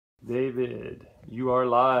David, you are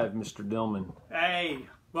live, Mr. Dillman. Hey,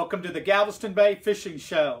 welcome to the Galveston Bay Fishing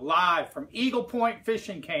Show, live from Eagle Point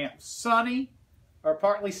Fishing Camp. Sunny, or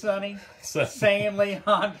partly sunny, San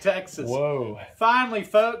Leon, Texas. Whoa. Finally,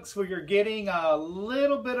 folks, we are getting a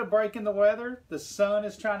little bit of break in the weather. The sun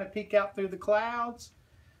is trying to peek out through the clouds.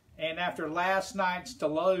 And after last night's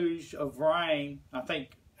deluge of rain, I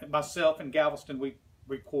think myself and Galveston, we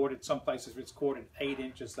recorded, some places recorded 8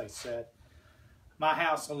 inches, they said. My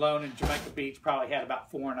house alone in Jamaica Beach probably had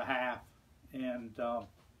about 4.5. And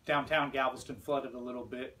downtown Galveston flooded a little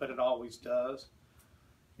bit, but it always does.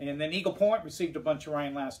 And then Eagle Point received a bunch of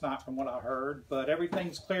rain last night from what I heard. But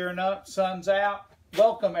everything's clearing up, sun's out.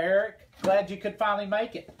 Welcome, Eric. Glad you could finally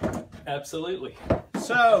make it. Absolutely.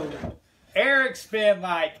 So, Eric's been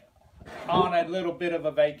like on a little bit of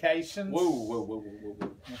a vacation. Whoa.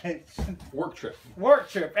 Work trip.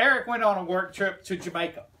 Work trip. Eric went on a work trip to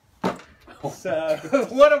Jamaica. So,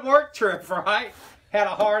 what a work trip, right? Had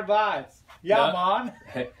a hard life. Yeah,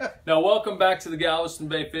 man. Now, welcome back to the Galveston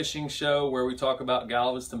Bay Fishing Show, where we talk about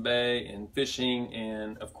Galveston Bay and fishing.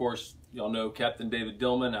 And, of course, y'all know Captain David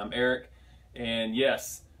Dillman. I'm Eric. And,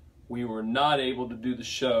 yes, we were not able to do the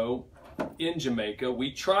show in Jamaica.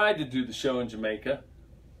 We tried to do the show in Jamaica.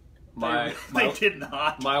 They did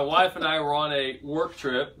not. My wife and I were on a work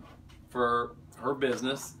trip for her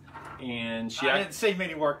business. And I didn't see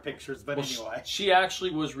many work pictures, but anyway. She actually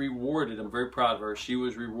was rewarded. I'm very proud of her. She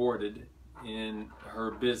was rewarded in her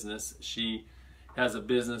business. She has a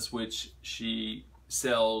business which she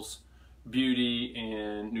sells beauty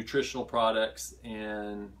and nutritional products,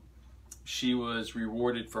 and she was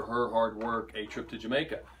rewarded for her hard work a trip to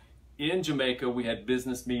Jamaica. In Jamaica, we had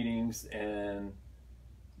business meetings and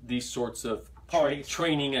these sorts of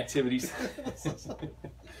training activities.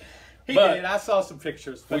 He did. I saw some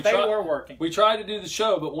pictures, but they were working. We tried to do the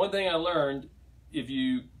show, but one thing I learned, if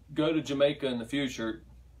you go to Jamaica in the future,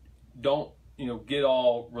 don't get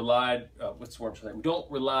all relied. What's the word for that? Don't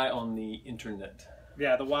rely on the internet.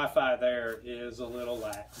 Yeah, the Wi-Fi there is a little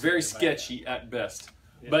lax. Very sketchy at best.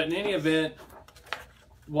 Yeah. But in any event,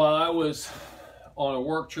 while I was on a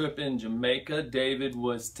work trip in Jamaica, David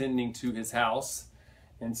was tending to his house,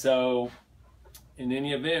 and so. In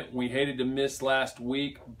any event, we hated to miss last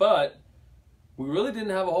week, but we really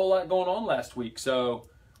didn't have a whole lot going on last week. So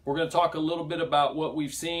we're going to talk a little bit about what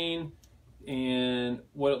we've seen and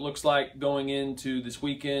what it looks like going into this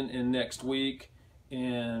weekend and next week.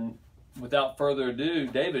 And without further ado,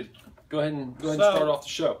 David, go ahead and start off the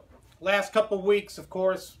show. Last couple of weeks, of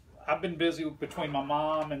course, I've been busy between my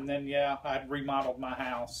mom and then, I'd remodeled my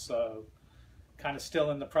house. So kind of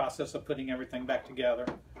still in the process of putting everything back together.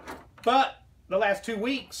 But the last 2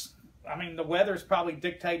 weeks, I mean, the weather's probably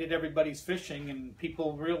dictated everybody's fishing, and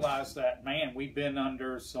people realize that, man, we've been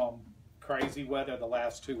under some crazy weather the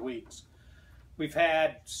last 2 weeks. We've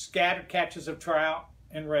had scattered catches of trout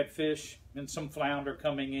and redfish and some flounder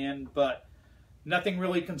coming in, but nothing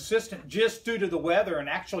really consistent just due to the weather and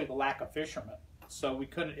actually the lack of fishermen. So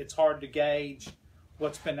it's hard to gauge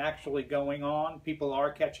what's been actually going on. People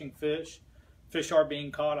are catching fish. Fish are being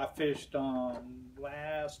caught. I fished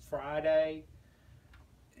last Friday,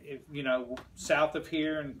 south of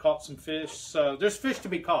here, and caught some fish. So there's fish to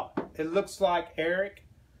be caught. It looks like, Eric,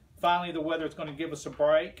 finally the weather's going to give us a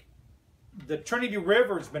break. The Trinity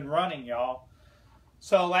River has been running, y'all.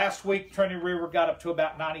 So last week, Trinity River got up to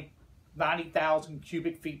about 90,000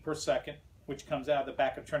 cubic feet per second, which comes out of the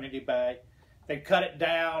back of Trinity Bay. They cut it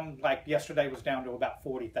down, like yesterday was down to about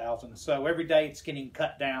 40,000. So every day it's getting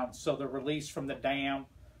cut down. So the release from the dam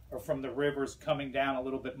or from the rivers coming down a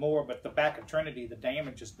little bit more, but the back of Trinity, the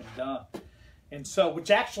damage has been done. And so,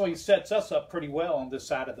 which actually sets us up pretty well on this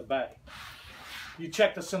side of the bay. You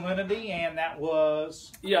checked the salinity, and that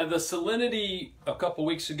was? Yeah, the salinity a couple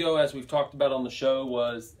weeks ago, as we've talked about on the show,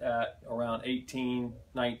 was at around 18,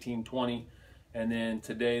 19, 20. And then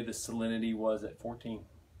today the salinity was at 14.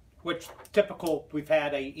 Which, typical, we've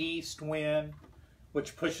had a east wind,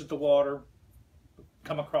 which pushes the water,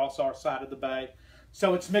 come across our side of the bay.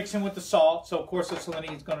 So it's mixing with the salt, so of course the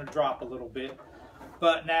salinity is going to drop a little bit.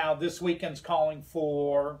 But now this weekend's calling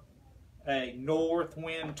for a north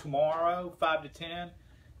wind tomorrow, 5 to 10.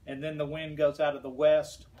 And then the wind goes out of the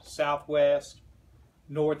west, southwest,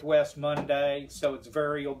 northwest Monday. So it's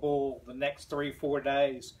variable the next 3-4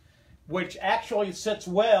 days, which actually sits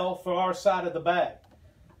well for our side of the bay.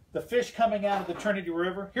 The fish coming out of the Trinity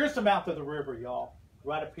River, here's the mouth of the river, y'all.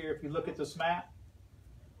 Right up here, if you look at this map.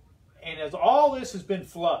 And as all this has been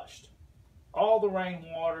flushed, all the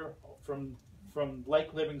rainwater from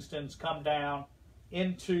Lake Livingston's come down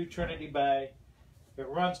into Trinity Bay. It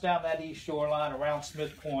runs down that east shoreline around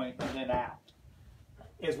Smith Point and then out.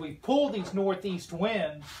 as we pull these northeast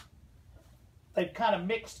winds, they've kind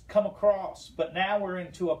of come across. But now we're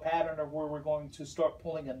into a pattern of where we're going to start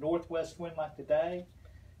pulling a northwest wind like today,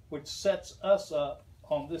 which sets us up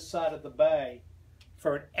on this side of the bay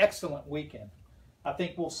for an excellent weekend. I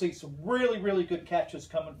think we'll see some really, really good catches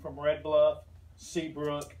coming from Red Bluff,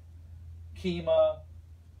 Seabrook, Kemah,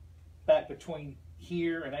 back between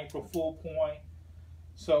here and April Fool Point.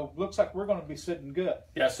 So looks like we're going to be sitting good.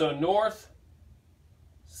 Yeah, so north,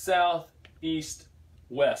 south, east,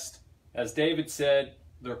 west. As David said,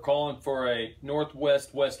 they're calling for a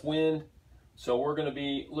northwest west wind. So we're going to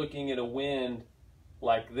be looking at a wind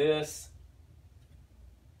like this,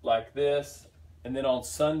 and then on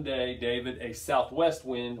Sunday, David, a southwest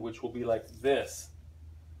wind, which will be like this.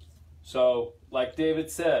 So, like David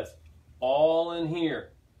says, all in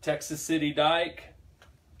here, Texas City Dike,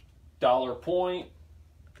 Dollar Point,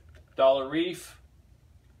 Dollar Reef,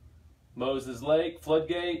 Moses Lake,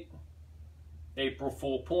 Floodgate, April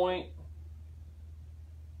Fool Point,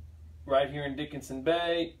 right here in Dickinson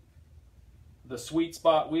Bay, the sweet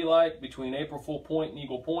spot we like between April Fool Point and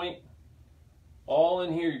Eagle Point. All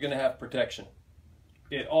in here, you're going to have protection.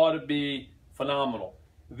 It ought to be phenomenal.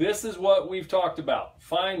 This is what we've talked about.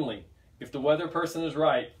 Finally, if the weather person is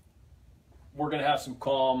right, we're going to have some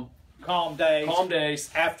calm days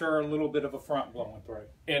after a little bit of a front blowing through.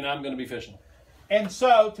 And I'm going to be fishing. And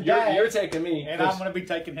so today, you're taking me, and I'm going to be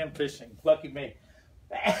taking him fishing. Lucky me.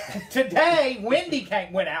 Today, Wendy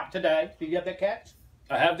went out today. Do you have that catch?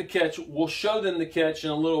 I have the catch. We'll show them the catch in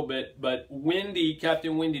a little bit, but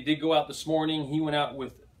Captain Wendy did go out this morning. He went out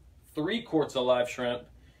with 3 quarts of live shrimp,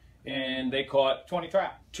 and they caught 20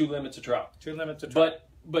 trout. 2 limits of trout. 2 limits of trout.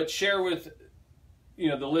 But share with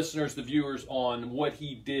the listeners, the viewers, on what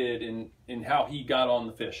he did and how he got on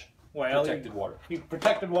the fish. Well, protected water. He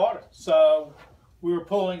protected water. So we were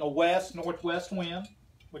pulling a west-northwest wind,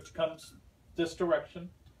 which comes this direction.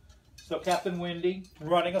 So Captain Wendy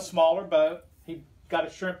running a smaller boat. He got a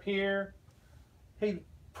shrimp here. He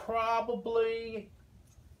probably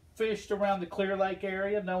fished around the Clear Lake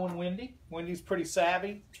area, knowing Wendy. Wendy's pretty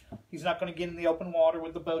savvy. He's not going to get in the open water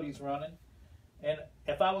with the boat he's running. And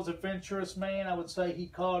if I was a venturous man, I would say he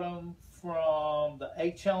caught him from the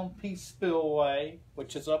HLP Spillway,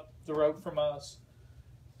 which is up the road from us,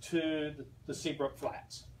 to the Seabrook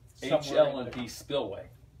Flats. HLP Spillway.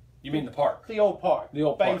 You mean the park? The old park. The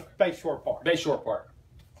old park. Bayshore Park. Bayshore Park.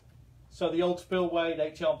 So the old Spillway, the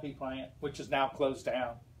HLP plant, which is now closed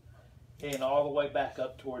down, and all the way back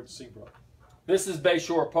up towards Seabrook. This is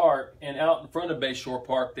Bayshore Park, and out in front of Bayshore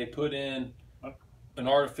Park, they put in an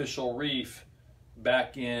artificial reef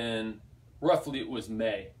back in, roughly it was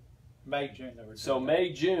May. June. So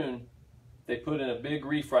May, June, they put in a big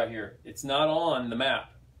reef right here. It's not on the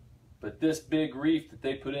map, but this big reef that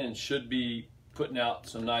they put in should be putting out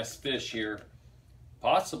some nice fish here,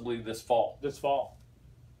 possibly this fall. This fall.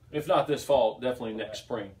 If not this fall, definitely next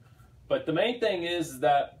spring. But the main thing is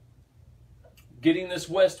that getting this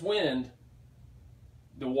west wind,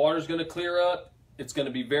 the water's going to clear up. It's going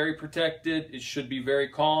to be very protected. It should be very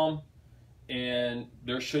calm, and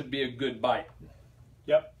there should be a good bite.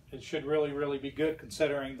 Yep, it should really, really be good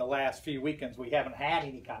considering the last few weekends we haven't had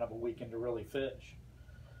any kind of a weekend to really fish.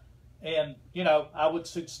 And, I would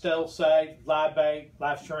still say live bait,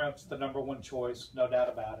 live shrimp's the #1 choice, no doubt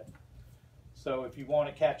about it. So if you want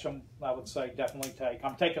to catch them, I would say definitely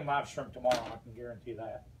I'm taking live shrimp tomorrow, I can guarantee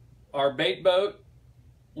that. Our bait boat,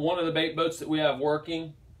 one of the bait boats that we have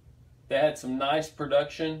working, they had some nice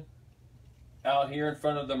production out here in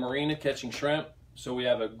front of the marina catching shrimp. So we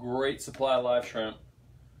have a great supply of live shrimp.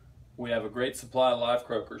 We have a great supply of live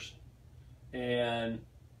croakers. And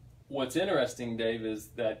what's interesting, Dave, is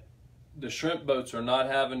that the shrimp boats are not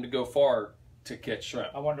having to go far to catch shrimp.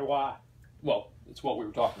 I wonder why. Well, it's what we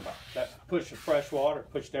were talking about. That push of fresh water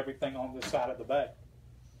pushed everything on this side of the bay.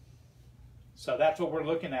 So that's what we're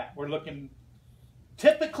looking at. We're looking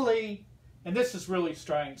typically, and this is really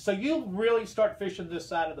strange. So you really start fishing this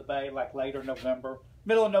side of the bay like later November.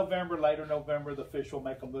 Middle of November, later November, the fish will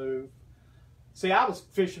make a move. See, I was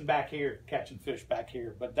fishing back here, catching fish back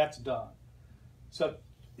here, but that's done. So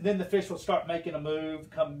then the fish will start making a move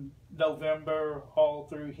come November all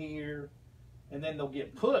through here. And then they'll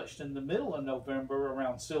get pushed in the middle of November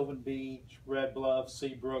around Sylvan Beach, Red Bluff,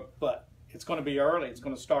 Seabrook. But it's going to be early. It's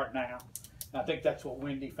going to start now. And I think that's what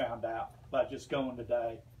Wendy found out by just going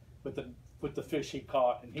today with the fish he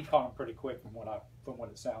caught, and he caught them pretty quick from what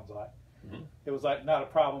it sounds like. Mm-hmm. It was like not a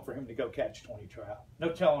problem for him to go catch 20 trout. No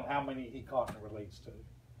telling how many he caught and released to,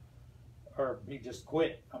 or he just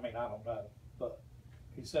quit. I mean, I don't know, but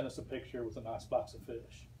he sent us a picture with a nice box of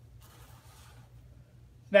fish.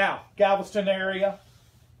 Now, Galveston area,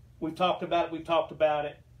 we've talked about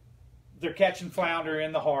it. They're catching flounder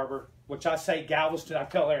in the harbor, which I say Galveston. I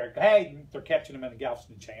tell Eric, hey, they're catching them in the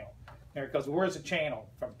Galveston Channel. Eric goes, where's the channel?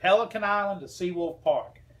 From Pelican Island to Seawolf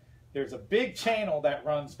Park. There's a big channel that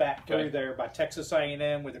runs back through there by Texas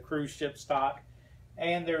A&M with a cruise ship stock.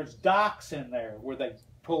 And there's docks in there where they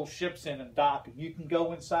pull ships in and dock. And you can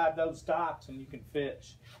go inside those docks and you can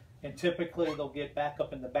fish. And typically they'll get back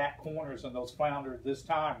up in the back corners and those flounder this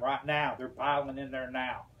time, right now. They're piling in there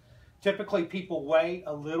now. Typically people wait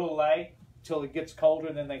a little late till it gets colder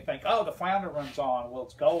and then they think, oh, the flounder runs on. Well,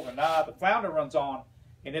 it's colder. Nah, the flounder runs on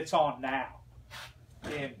and it's on now.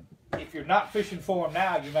 And if you're not fishing for them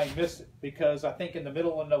now, you may miss it, because I think in the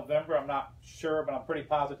middle of November, I'm not sure, but I'm pretty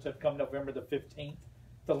positive come November the 15th,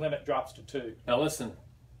 the limit drops to 2. Now listen,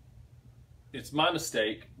 it's my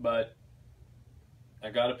mistake, but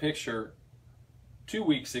I got a picture 2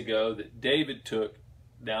 weeks ago that David took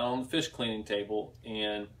down on the fish cleaning table,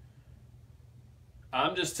 and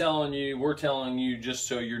I'm just telling you, we're telling you just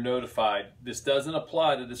so you're notified, this doesn't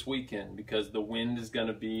apply to this weekend because the wind is going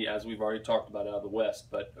to be, as we've already talked about, out of the west.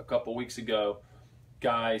 But a couple weeks ago,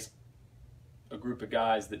 guys, a group of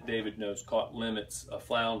guys that David knows caught limits of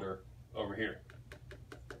flounder over here.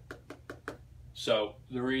 So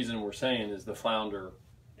the reason we're saying is the flounder.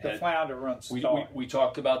 The flounder runs stark. We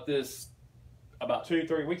talked about this about 2 or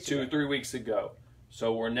 3 weeks ago. 2 or 3 weeks ago.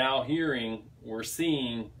 So we're now hearing, we're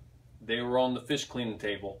seeing, they were on the fish cleaning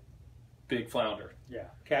table, big flounder. Yeah,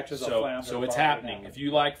 catches a flounder. So it's happening. If you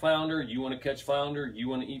like flounder, you want to catch flounder, you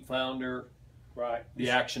want to eat flounder, right? The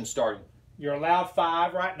action's starting. You're allowed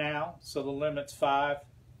 5 right now, so the limit's 5,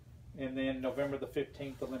 and then November the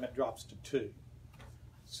 15th, the limit drops to 2.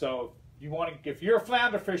 So you want to, if you're a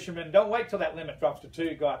flounder fisherman, don't wait till that limit drops to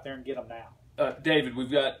 2. Go out there and get them now. David,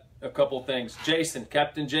 we've got a couple of things. Jason,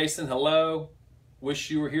 Captain Jason, hello. Wish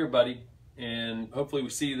you were here, buddy. And hopefully we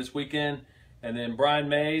see you this weekend. And then Brian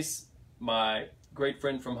Mays, my great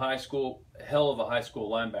friend from high school, hell of a high school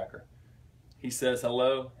linebacker. He says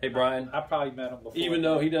hello. Hey, Brian. I probably met him before. Even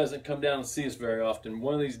though he doesn't come down and see us very often.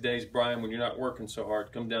 One of these days, Brian, when you're not working so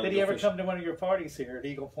hard, come down. Did he ever come to one of your parties here at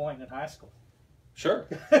Eagle Point in high school? Sure.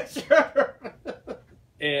 Sure.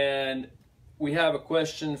 And we have a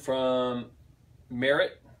question from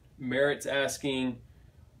Merritt. Merritt's asking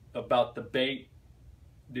about the bait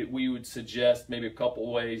that we would suggest, maybe a couple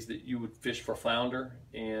ways that you would fish for flounder.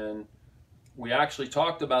 And we actually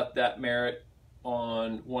talked about that, Merritt,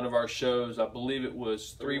 on one of our shows. I believe it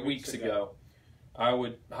was 3 weeks ago. I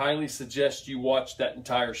would highly suggest you watch that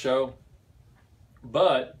entire show.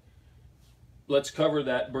 But let's cover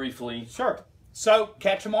that briefly. Sure. So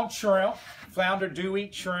catch them on shrimp. Flounder do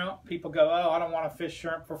eat shrimp. People go, oh, I don't want to fish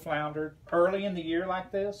shrimp for flounder. Early in the year like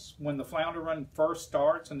this, when the flounder run first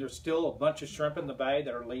starts and there's still a bunch of shrimp in the bay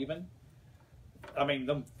that are leaving, I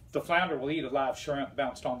mean, the flounder will eat a live shrimp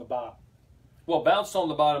bounced on the bottom. Well, bounced on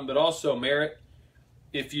the bottom, but also, Merritt,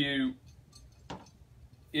 if you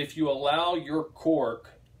allow your cork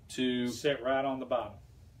to sit right on the bottom.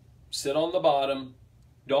 Sit on the bottom.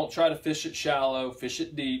 Don't try to fish it shallow, fish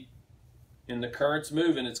it deep. And the current's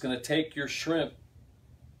moving, it's going to take your shrimp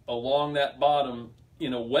along that bottom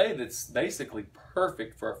in a way that's basically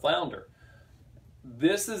perfect for a flounder.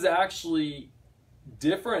 This is actually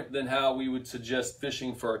different than how we would suggest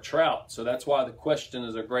fishing for a trout. So that's why the question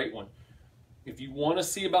is a great one. If you want to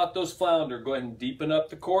see about those flounder, go ahead and deepen up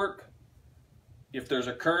the cork. If there's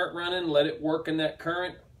a current running, let it work in that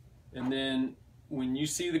current. And then when you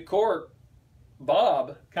see the cork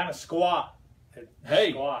bob, kind of squat.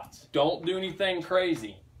 Hey, squats. Don't do anything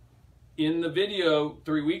crazy. In the video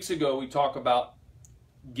 3 weeks ago, we talk about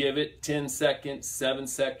give it 10 seconds, 7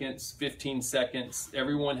 seconds, 15 seconds.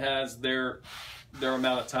 Everyone has their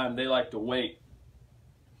amount of time they like to wait.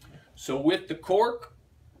 So with the cork,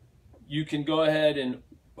 you can go ahead and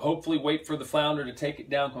hopefully wait for the flounder to take it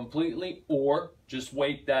down completely, or just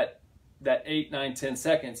wait that 8, 9, 10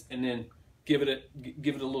 seconds and then give it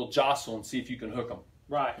a little jostle and see if you can hook them.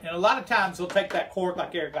 Right, and a lot of times they'll take that cork,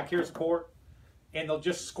 like here's a cork, and they'll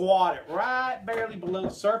just squat it right barely below the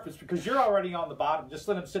surface because you're already on the bottom. Just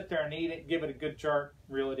let them sit there and eat it, give it a good jerk,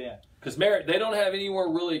 reel it in. Because Merritt, they don't have anywhere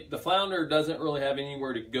really, the flounder doesn't really have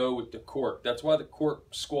anywhere to go with the cork. That's why the cork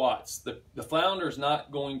squats. The flounder is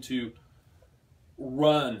not going to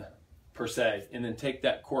run per se and then take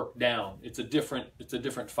that cork down. It's a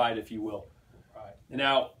different fight, if you will. Right. And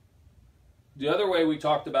now, the other way we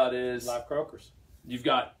talked about is live croakers.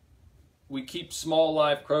 We keep small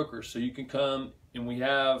live croakers, so you can come, and we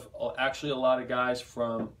have actually a lot of guys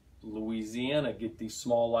from Louisiana get these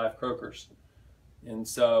small live croakers. And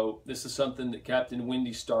so this is something that Captain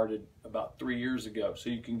Wendy started about 3 years ago.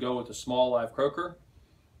 So you can go with a small live croaker,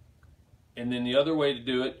 And then the other way to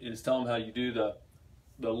do it is tell them how you do the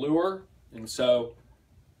lure. And so,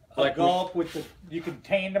 like gulp with the, you can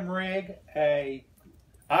tandem rig a.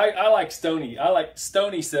 I like Stoney.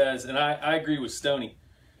 Stoney says, and I agree with Stoney.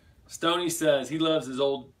 Stoney says he loves his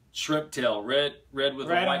old shrimp tail, red with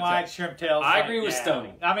a white and white shrimp tail. I agree with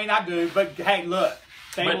Stoney. I mean, I do, but hey, look,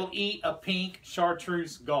 they will eat a pink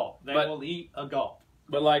chartreuse gulp. They will eat a gulp.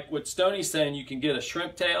 But like what Stoney's saying, you can get a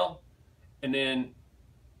shrimp tail, and then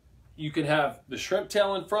you can have the shrimp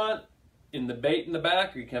tail in front, and the bait in the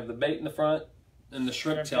back, or you can have the bait in the front and the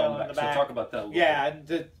shrimp tail in the back. So we'll talk about that a little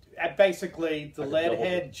bit. Basically, the lead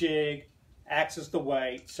head jig acts as the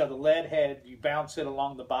weight. So the lead head, you bounce it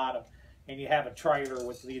along the bottom, and you have a trailer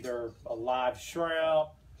with either a live shrimp,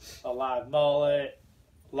 a live mullet,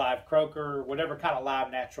 live croaker, whatever kind of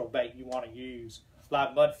live natural bait you want to use,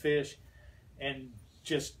 live mudfish, and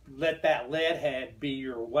just let that lead head be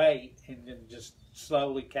your weight, and then just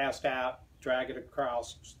slowly cast out, drag it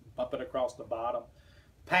across, bump it across the bottom.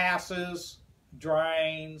 Passes,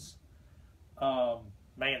 drains,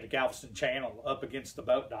 man, the Galveston Channel up against the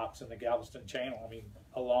boat docks in the Galveston Channel. I mean,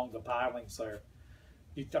 along the pilings there.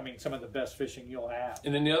 I mean, some of the best fishing you'll have.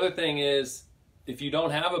 And then the other thing is, if you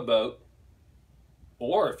don't have a boat,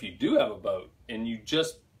 or if you do have a boat, and you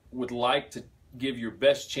just would like to give your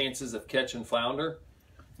best chances of catching flounder,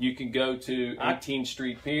 you can go to 18th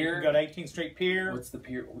Street Pier. You can go to 18th Street Pier. What's the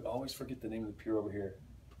pier? We always forget the name of the pier over here.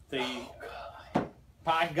 The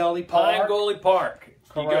Pine Gully Park. Pine Gully Park.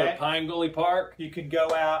 Correct. You go to Pine Gully Park. You can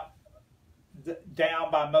go out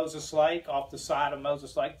down by Moses Lake, off the side of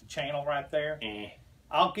Moses Lake, the channel right there.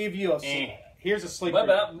 I'll give you here's a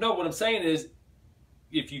sleeper. No, what I'm saying is,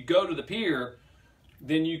 if you go to the pier,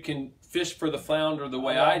 then you can fish for the flounder the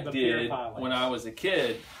way I did when I was a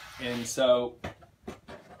kid. And so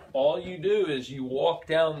all you do is you walk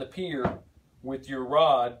down the pier with your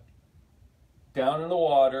rod down in the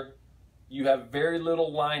water. You have very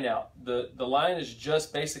little line out. The line is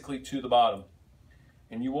just basically to the bottom.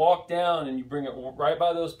 And you walk down and you bring it right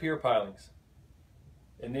by those pier pilings.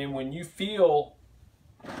 And then when you feel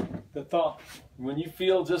the thump, when you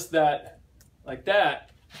feel just that, like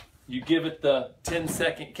that, you give it the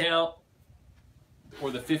 10-second count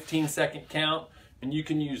or the 15-second count, and you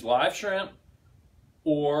can use live shrimp,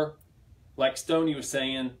 or like Stoney was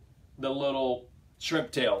saying, the little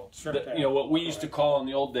shrimp tail. You know, what we used to call in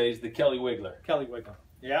the old days the Kelly Wiggler. Kelly Wiggler.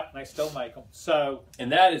 Yeah, they still make them. So,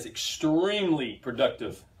 and that is extremely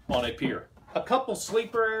productive on a pier. A couple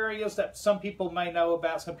sleeper areas that some people may know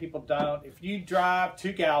about, some people don't. If you drive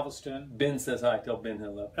to Galveston. Ben says hi. Tell Ben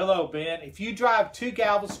hello. Hello, Ben. If you drive to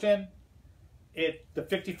Galveston, at the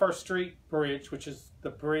 51st Street Bridge, which is the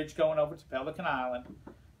bridge going over to Pelican Island,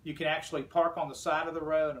 you can actually park on the side of the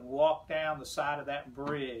road and walk down the side of that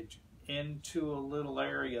bridge into a little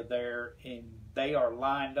area there, and they are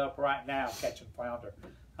lined up right now catching flounder.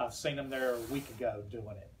 I've seen them there a week ago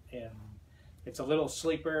doing it, and it's a little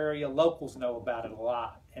sleeper area. Locals know about it a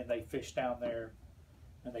lot, and they fish down there,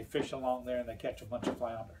 and they fish along there, and they catch a bunch of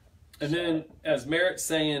flounder. And then, as Merritt's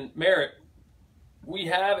saying, Merritt, we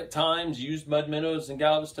have at times used mud minnows in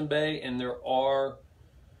Galveston Bay, and there are,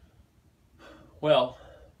 well,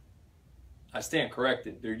 I stand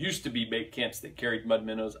corrected. There used to be bait camps that carried mud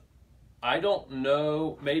minnows. I don't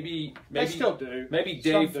know. Maybe they still do. Maybe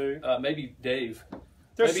Dave. Some do. Maybe Dave.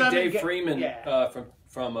 There's maybe Dave Freeman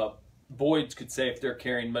from Boyd's could say if they're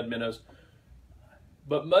carrying mud minnows.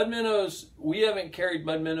 But mud minnows, we haven't carried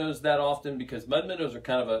mud minnows that often because mud minnows are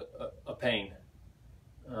kind of a pain.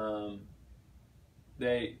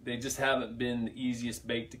 They just haven't been the easiest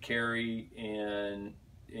bait to carry, and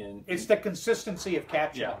it's the consistency of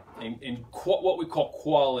catching. Yeah, and what we call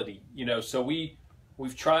quality. You know, so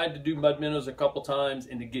we've tried to do mud minnows a couple times,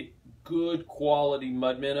 and to get good quality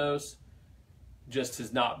mud minnows just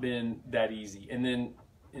has not been that easy. And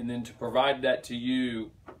then to provide that to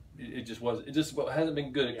you, it just hasn't been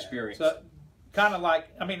a good experience. So, kind of like,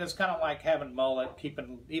 I mean, it's kind of like having mullet,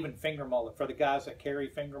 keeping even finger mullet for the guys that carry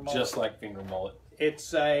finger mullet. Just like finger mullet.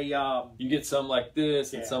 It's a you get some like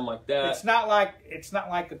this and some like that. It's not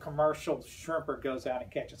like a commercial shrimper goes out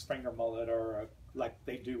and catches finger mullet, or like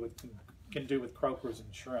they can do with croakers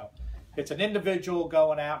and shrimp. It's an individual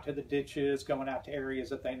going out to the ditches, going out to areas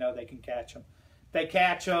that they know they can catch them. They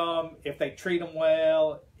catch them if they treat them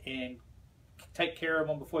well and take care of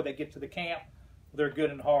them before they get to the camp. They're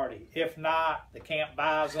good and hardy. If not, the camp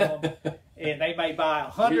buys them, and they may buy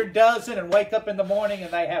 100 dozen and wake up in the morning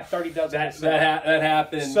and they have 30 dozen. That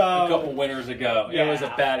happened a couple winters ago. Yeah, it was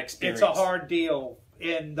a bad experience. It's a hard deal.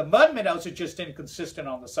 And the mud minnows are just inconsistent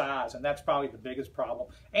on the size, and that's probably the biggest problem.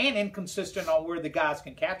 And inconsistent on where the guys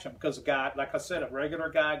can catch them, because a guy, like I said, a regular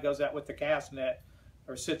guy goes out with the cast net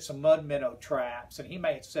or sets some mud minnow traps, and he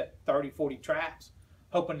may set 30, 40 traps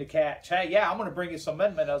hoping to catch, hey, yeah, I'm going to bring you some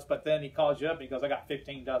mud minnows, but then he calls you up and he goes, I got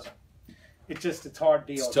 15 dozen. It's a hard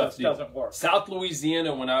deal. It just doesn't work. South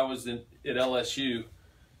Louisiana, when I was at LSU,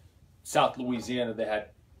 South Louisiana, they had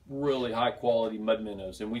really high quality mud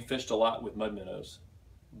minnows, and we fished a lot with mud minnows.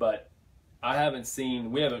 But we haven't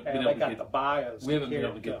been able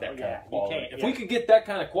to get that kind of quality. If we could get that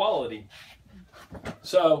kind of quality.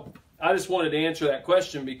 So I just wanted to answer that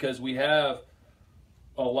question because we have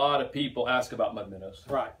a lot of people ask about mud minnows.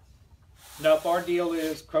 Right. Nope, our deal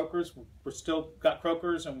is croakers. We're still got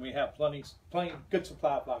croakers, and we have plenty good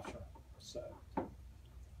supply of live shrimp. So,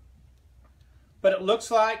 but it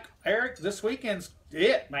looks like, Eric, this weekend's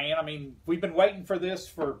it, man. I mean, we've been waiting for this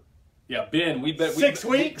for Ben. 6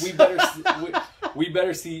 weeks. We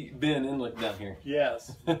better see Ben Inlet down here.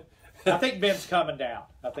 Yes, I think Ben's coming down.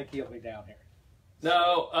 I think he'll be down here.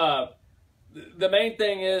 No, the main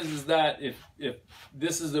thing is that if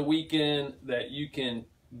this is a weekend that you can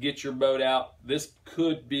get your boat out, this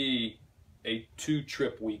could be a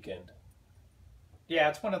 2-trip weekend. Yeah,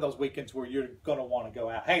 it's one of those weekends where you're going to want to go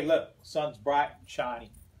out. Hey, look, sun's bright and shiny.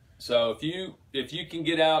 So if you can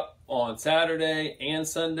get out on Saturday and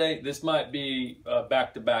Sunday, this might be a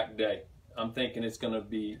back-to-back day. I'm thinking it's going to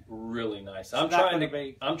be really nice. I'm trying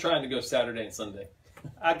to go Saturday and Sunday.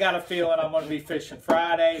 I got a feeling I'm going to be fishing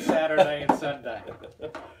Friday, Saturday, and Sunday.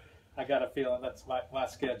 I got a feeling that's my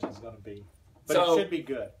schedule's going to be. But it should be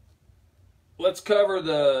good. Let's cover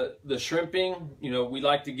the shrimping. You know, we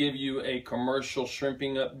like to give you a commercial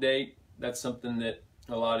shrimping update. That's something that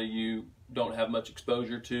a lot of you don't have much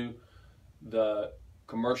exposure to. The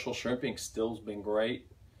commercial shrimping still's been great.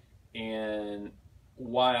 And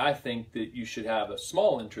why I think that you should have a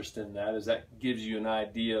small interest in that is that gives you an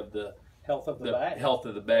idea of the health of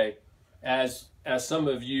the bay. As some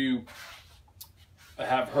of you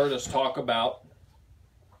have heard us talk about,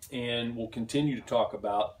 and will continue to talk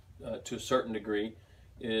about to a certain degree,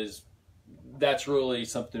 is that's really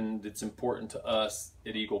something that's important to us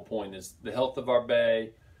at Eagle Point, is the health of our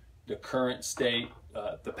bay, the current state,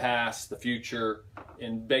 the past, the future,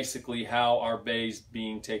 and basically how our bay's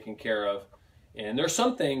being taken care of. And there's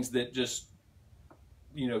some things that just,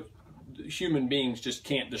 you know, human beings just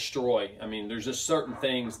can't destroy. I mean, there's just certain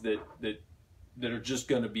things that are just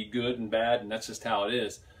going to be good and bad, and that's just how it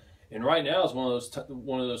is. And right now is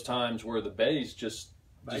one of those times where the bay's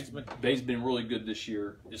been really good this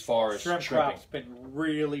year as far as shrimp crop's been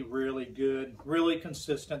really, really good, really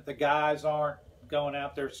consistent. The guys aren't going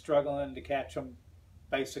out there struggling to catch them,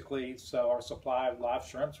 basically. So our supply of live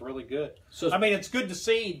shrimp's really good. So I mean, it's good to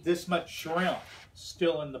see this much shrimp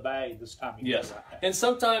still in the bay this time of year. Yes, right now. And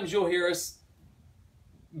sometimes you'll hear us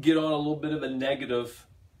get on a little bit of a negative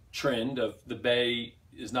trend of the bay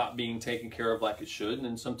is not being taken care of like it should, and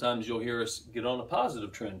then sometimes you'll hear us get on a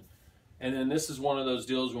positive trend. And then this is one of those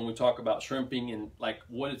deals when we talk about shrimping and like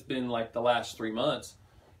what it's been like the last 3 months.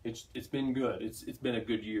 It's been good. It's been a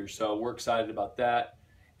good year, so we're excited about that.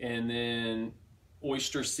 And then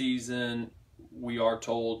oyster season, we are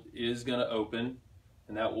told, is going to open,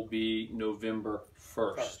 and that will be November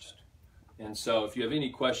 1st. And so if you have any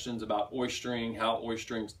questions about oystering, how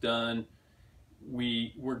oystering's done,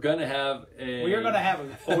 we're going to have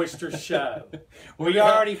an oyster show. We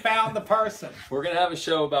already found the person. We're going to have a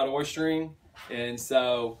show about oystering, and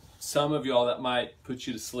so some of y'all that might put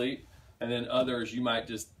you to sleep, and then others you might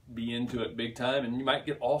just be into it big time, and you might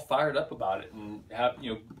get all fired up about it and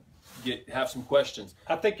have some questions.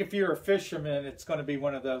 I think if you're a fisherman, it's going to be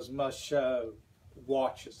one of those must-show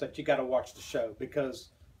watches that you got to watch the show, because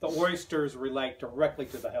the oysters relate directly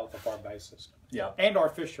to the health of our bay system. Yeah. And our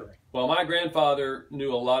fishery. Well, my grandfather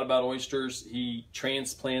knew a lot about oysters. He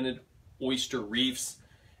transplanted oyster reefs,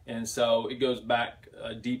 and so it goes back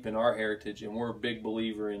deep in our heritage, and we're a big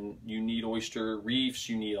believer in you need oyster reefs,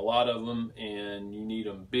 you need a lot of them, and you need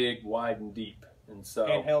them big, wide, and deep. And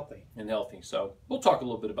healthy. And healthy. So we'll talk a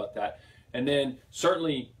little bit about that. And then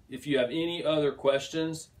certainly if you have any other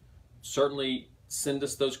questions, certainly send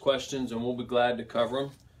us those questions and we'll be glad to cover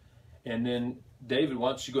them. And then David, why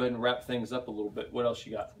don't you go ahead and wrap things up a little bit? What else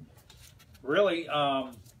you got? Really,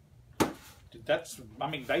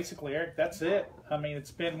 basically, Eric, that's it. I mean,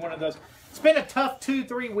 it's been one of those, it's been a tough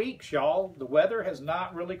 2-3 weeks, y'all. The weather has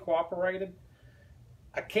not really cooperated.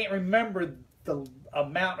 I can't remember the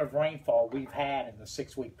amount of rainfall we've had in the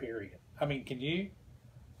 6-week period. I mean, can you?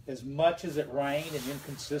 As much as it rained and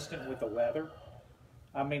inconsistent with the weather.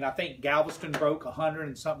 I mean, I think Galveston broke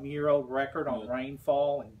 100-and-something-year-old record on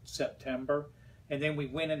rainfall in September. And then we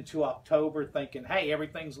went into October thinking, hey,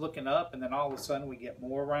 everything's looking up. And then all of a sudden we get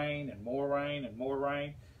more rain and more rain and more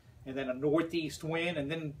rain. And then a northeast wind.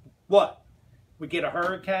 And then what? We get a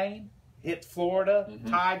hurricane, hits Florida,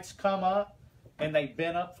 tides come up. And they've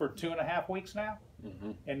been up for 2.5 weeks now.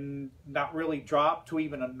 And not really dropped to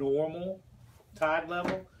even a normal tide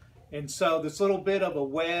level. And so this little bit of a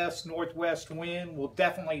west-northwest wind will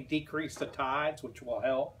definitely decrease the tides, which will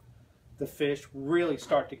help the fish really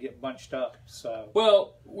start to get bunched up. So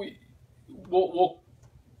well,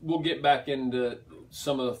 we'll get back into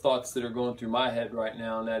some of the thoughts that are going through my head right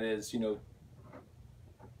now, and that is, you know,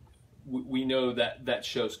 we know that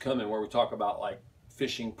show's coming where we talk about like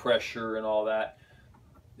fishing pressure and all that.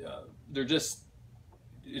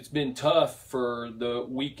 It's been tough for the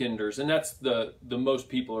weekenders, and that's the most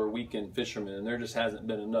people are weekend fishermen, and there just hasn't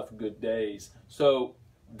been enough good days. So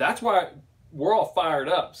that's why we're all fired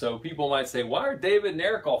up. So people might say, why are David and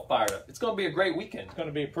Eric all fired up? It's going to be a great weekend. It's going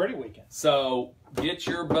to be a pretty weekend. So get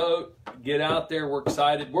your boat, get out there. We're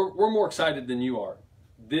excited. We're more excited than you are.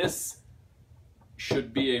 This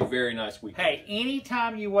should be a very nice weekend. Hey,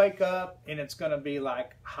 anytime you wake up and it's going to be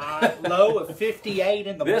like low of 58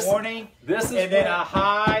 in the morning, and then a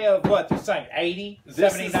high of what they're saying, 80,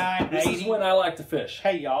 79, 80. This is when I like to fish.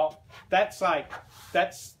 Hey, y'all, that's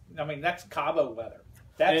Cabo weather.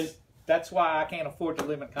 That's why I can't afford to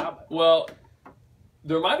live in Cabo. Well,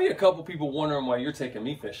 there might be a couple people wondering why you're taking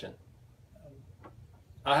me fishing.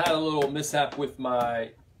 I had a little mishap with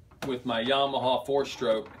my Yamaha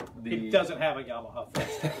 4-stroke. He doesn't have a Yamaha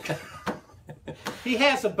 4-stroke. He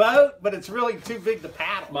has a boat, but it's really too big to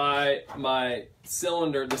paddle. The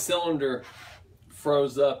cylinder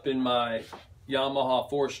froze up in my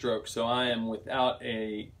Yamaha 4-stroke, so I am without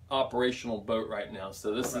a operational boat right now.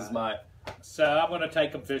 So this is my. So I'm going to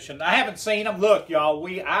take them fishing. I haven't seen them. Look, y'all,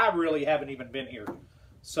 I really haven't even been here.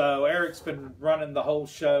 So Eric's been running the whole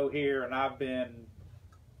show here, and I've been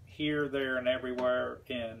here, there, and everywhere.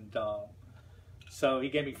 And so he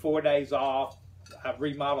gave me 4 days off. I've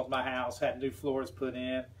remodeled my house, had new floors put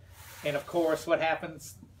in. And, of course, what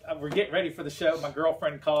happens, we're getting ready for the show. My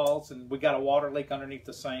girlfriend calls, and we got a water leak underneath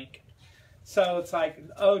the sink. So it's like,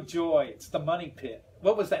 oh, joy, it's the Money Pit.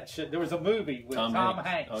 What was that shit? There was a movie with Tom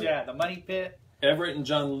Hanks. Oh, yeah, the Money Pit. Everett and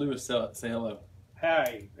John Lewis, say hello.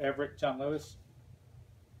 Hey, Everett, John Lewis.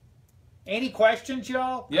 Any questions,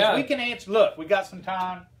 y'all? Yeah. We can answer. Look, we got some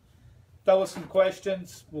time. Throw us some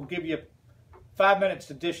questions. We'll give you 5 minutes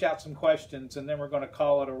to dish out some questions, and then we're going to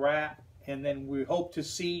call it a wrap. And then we hope to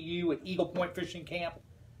see you at Eagle Point Fishing Camp.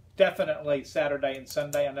 Definitely Saturday and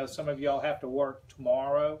Sunday. I know some of y'all have to work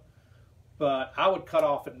tomorrow. But I would cut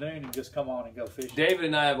off at noon and just come on and go fishing. David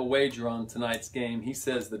and I have a wager on tonight's game. He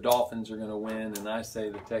says the Dolphins are going to win, and I say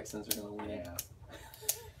the Texans are going to win. Yeah.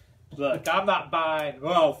 Look, I'm not buying,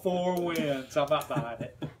 4 wins. I'm not buying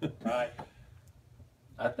it. Right?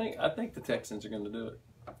 I think the Texans are going to do it.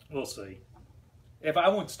 We'll see. If I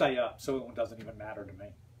won't stay up, so it doesn't even matter to me.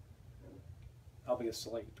 I'll be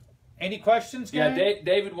asleep. Any questions, gang? Yeah,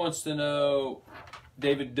 David wants to know,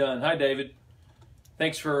 David Dunn. Hi, David.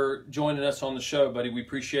 Thanks for joining us on the show, buddy. We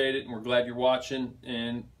appreciate it, and we're glad you're watching.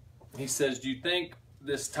 And he says, do you think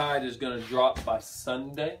this tide is going to drop by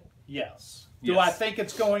Sunday? Yes. Do I think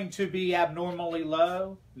it's going to be abnormally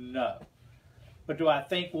low? No. But do I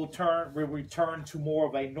think we'll return to more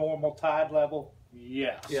of a normal tide level?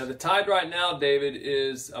 Yes. Yeah, the tide right now, David,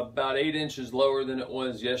 is about 8 inches lower than it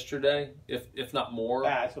was yesterday, if not more.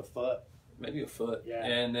 It's a foot. Maybe a foot. Yeah.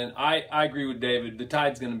 And then I agree with David. The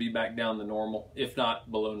tide's going to be back down to normal, if not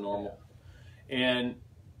below normal. Yeah. And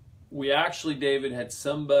we actually, David, had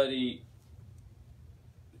somebody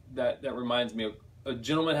that reminds me of, a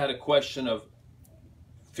gentleman had a question of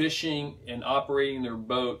fishing and operating their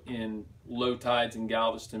boat in low tides in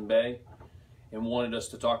Galveston Bay and wanted us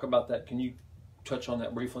to talk about that. Can you touch on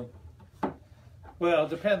that briefly? Well, it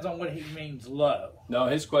depends on what he means low. No,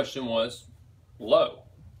 his question was low.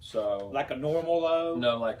 So like a normal low?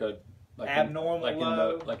 No, like abnormal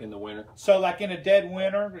low? Like in the winter. So like in a dead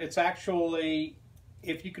winter, it's actually,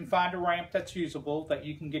 if you can find a ramp that's usable, that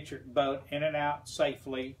you can get your boat in and out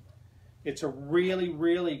safely, it's a really,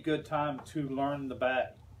 really good time to learn the bay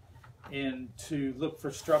and to look for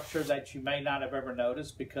structure that you may not have ever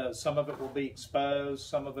noticed, because some of it will be exposed,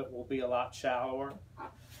 some of it will be a lot shallower.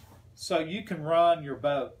 So you can run your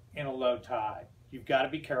boat in a low tide. You've got to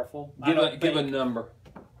be careful. Give a number.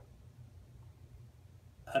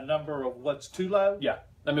 A number of what's too low? Yeah.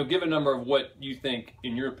 I mean, give a number of what you think,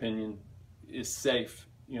 in your opinion, is safe,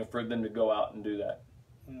 for them to go out and do that.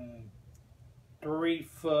 3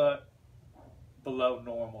 foot, below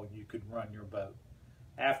normal, you could run your boat.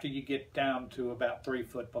 After you get down to about 3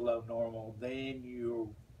 foot below normal, then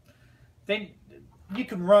you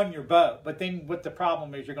can run your boat. But then what the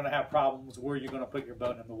problem is, you're going to have problems where you're going to put your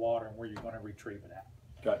boat in the water and where you're going to retrieve it out.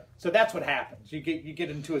 Okay. So that's what happens. You get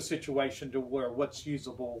into a situation to where what's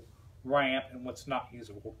usable ramp and what's not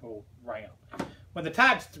usable ramp. When the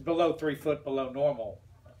tide's below 3 foot below normal,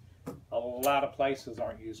 a lot of places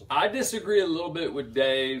aren't usable. I disagree a little bit with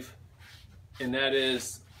Dave, and that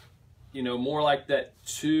is, you know, more like that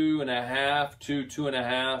 2.5,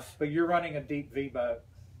 2.5. But you're running a deep V boat,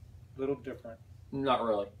 a little different. Not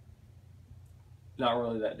really. Not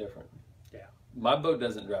really that different. Yeah. My boat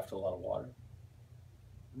doesn't draft a lot of water.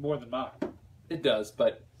 More than mine. It does,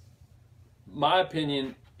 but my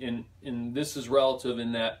opinion, and this is relative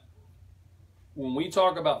in that when we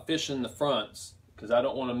talk about fishing the fronts, because I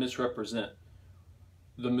don't want to misrepresent,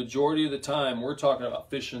 the majority of the time we're talking about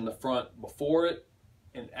fishing the front before it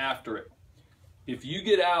and after it. If you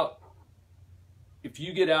get out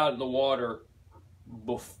in the water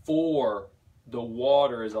before the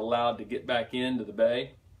water is allowed to get back into the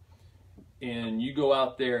bay, and you go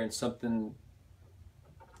out there in something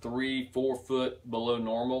 3-4 foot below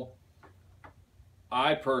normal,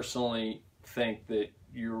 I personally think that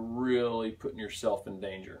you're really putting yourself in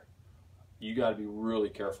danger. You got to be really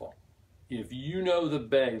careful. If you know the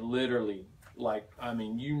bay, literally, like, I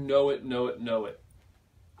mean, you know it,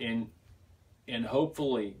 and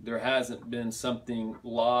hopefully there hasn't been something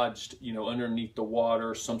lodged, you know, underneath the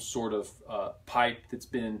water, some sort of pipe that's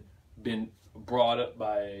been brought up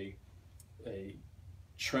by a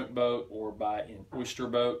shrimp boat or by an oyster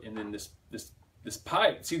boat, and then this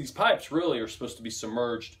pipe. See, these pipes really are supposed to be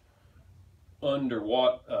submerged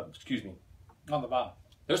underwater. On the bottom.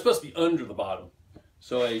 They're supposed to be under the bottom.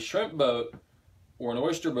 So a shrimp boat or an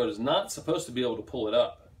oyster boat is not supposed to be able to pull it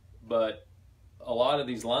up. But a lot of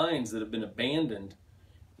these lines that have been abandoned,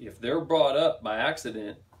 if they're brought up by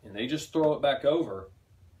accident and they just throw it back over,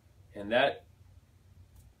 and that,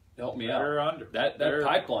 help me out, Under. that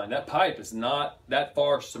pipeline, that pipe is not that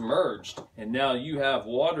far submerged, and now you have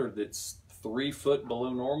water that's 3 foot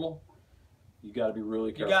below normal, you got to be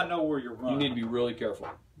really careful. You got to know where you're running. You need to be really careful.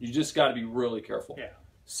 You just got to be really careful. Yeah.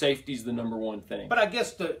 Safety's the number one thing. But I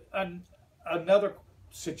guess another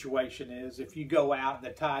situation is if you go out and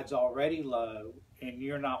the tide's already low and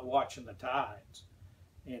you're not watching the tides,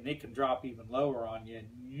 and it can drop even lower on you, and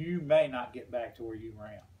you may not get back to where you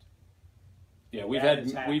ramped. Yeah,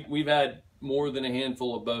 we've had more than a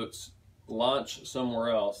handful of boats launch somewhere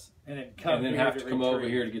else and then have to come over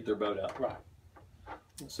here to get their boat out. Right.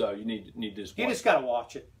 So you need to just watch. You just got to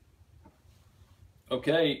watch it.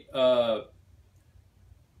 Okay,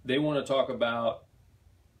 they want to talk about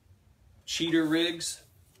cheater rigs.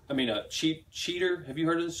 I mean, cheater. Have you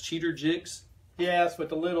heard of this? Cheater jigs? Yes, with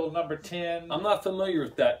the little number 10. I'm not familiar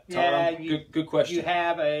with that, Tom. Yeah, good question. You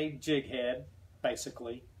have a jig head,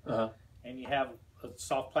 basically, Uh-huh. and you have a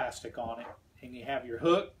soft plastic on it, and you have your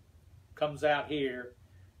hook comes out here,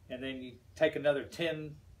 and then you take another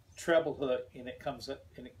 10 treble hook, and it comes up,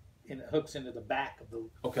 and it hooks into the back of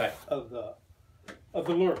the of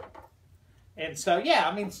the lure. And so, yeah,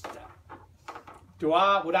 I mean,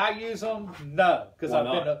 would I use them? No, because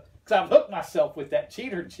I've hooked myself with that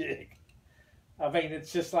cheater jig. I mean,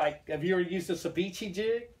 it's just like, have you ever used a ceviche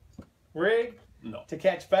jig rig? No. To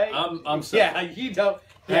catch bait? I'm sorry. Yeah, you don't.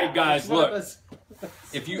 Hey, Yeah, guys, look.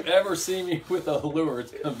 If If you ever see me with a lure,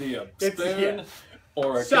 it's going to be a spoon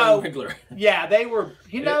or a wiggler. Yeah, they were,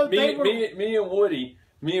 Me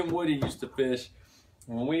and Woody used to fish.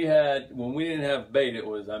 When we didn't have bait, it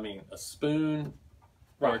was, a spoon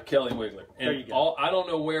or a Kelly Wiggler. And there you go. I don't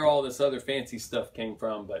know where all this other fancy stuff came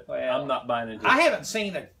from, but I'm not buying into it. I haven't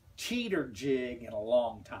seen a cheater jig in a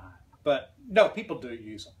long time. But, no, people do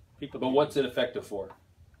use them. But what's it effective for?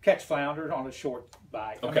 Catch flounder on a short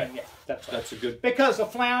bite. Okay. I mean, yeah, that's right. That's a good... Because a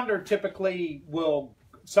flounder typically will,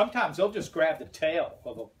 sometimes they'll just grab the tail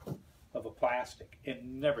of a plastic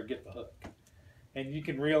and never get the hook. And you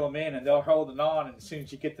can reel them in and they'll hold it on, and as soon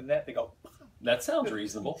as you get the net, they go... That sounds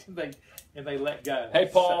reasonable. and they let go. Hey,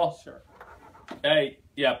 Paul. So, sure. Hey,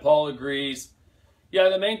 yeah, Paul agrees. Yeah,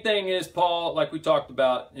 the main thing is, Paul, like we talked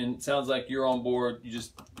about, and it sounds like you're on board, you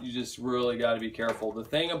just really got to be careful. The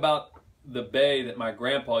thing about the bay that my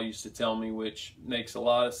grandpa used to tell me, which makes a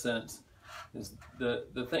lot of sense, is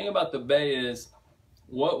the thing about the bay is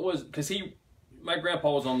because my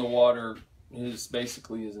grandpa was on the water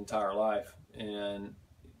basically his entire life, and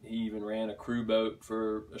he even ran a crew boat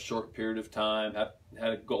for a short period of time,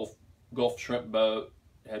 had a Gulf shrimp boat,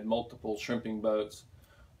 had multiple shrimping boats,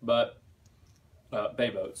 but bay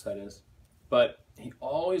boats, that is. But he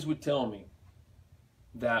always would tell me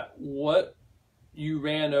that what you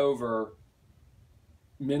ran over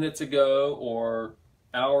minutes ago or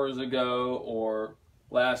hours ago or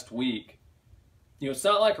last week, you know, it's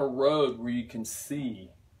not like a road where you can see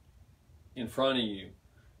in front of you.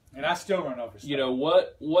 And I still run over stuff. You know,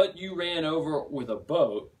 what you ran over with a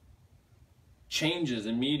boat changes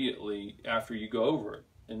immediately after you go over it.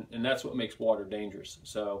 And that's what makes water dangerous.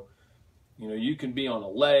 So, you know, you can be on a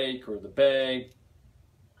lake or the bay.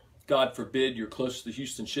 God forbid you're close to the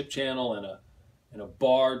Houston Ship Channel and a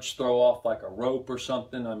barge throw off like a rope or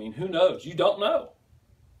something. I mean, who knows? You don't know.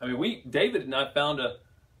 I mean, David and I found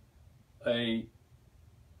a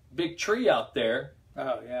big tree out there.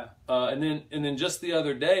 Oh yeah. And then just the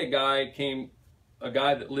other day, a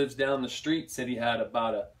guy that lives down the street said he had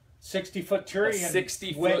about a 60-foot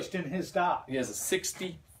tree wedged in his dock. He has a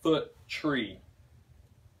 60-foot tree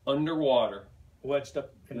underwater, wedged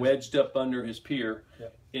up under his pier.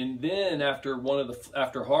 Yep. And then after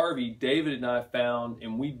Harvey, David and I found,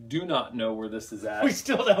 and we do not know where this is at. We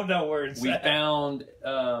still don't know where it's at. We found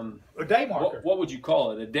a day marker. What would you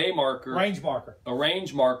call it? A day marker. Range marker. A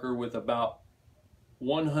range marker with about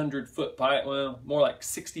 100-foot well, more like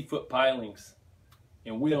 60-foot pilings.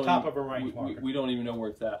 And we don't top of a range marker. We don't even know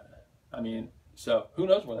where it's at. I mean, so who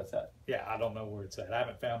knows where that's at? Yeah, I don't know where it's at. I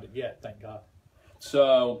haven't found it yet, thank God.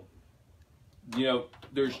 So, you know,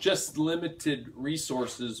 there's just limited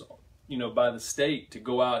resources, you know, by the state to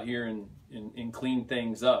go out here and clean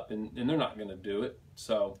things up, and they're not going to do it.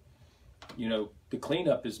 So, you know, the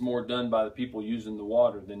cleanup is more done by the people using the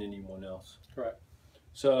water than anyone else. Correct.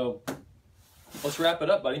 So, let's wrap it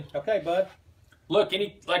up, buddy. Okay, bud. Look,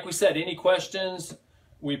 like we said, any questions?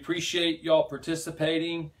 We appreciate y'all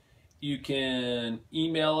participating. You can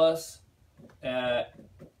email us at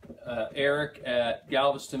Eric at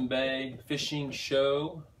Galveston Bay Fishing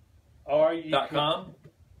Show. Or you .com.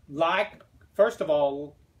 First of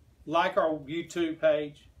all, like our YouTube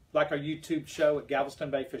page, like our YouTube show at Galveston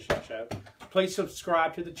Bay Fishing Show. Please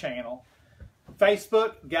subscribe to the channel.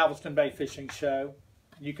 Facebook, Galveston Bay Fishing Show.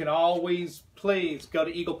 You can always, please, go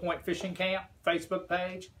to Eagle Point Fishing Camp Facebook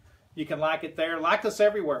page. You can like it there. Like us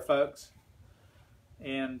everywhere, folks.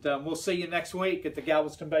 And we'll see you next week at the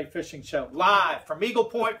Galveston Bay Fishing Show, live from Eagle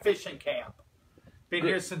Point Fishing Camp. Been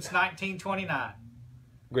here since 1929.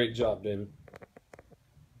 Great job, David.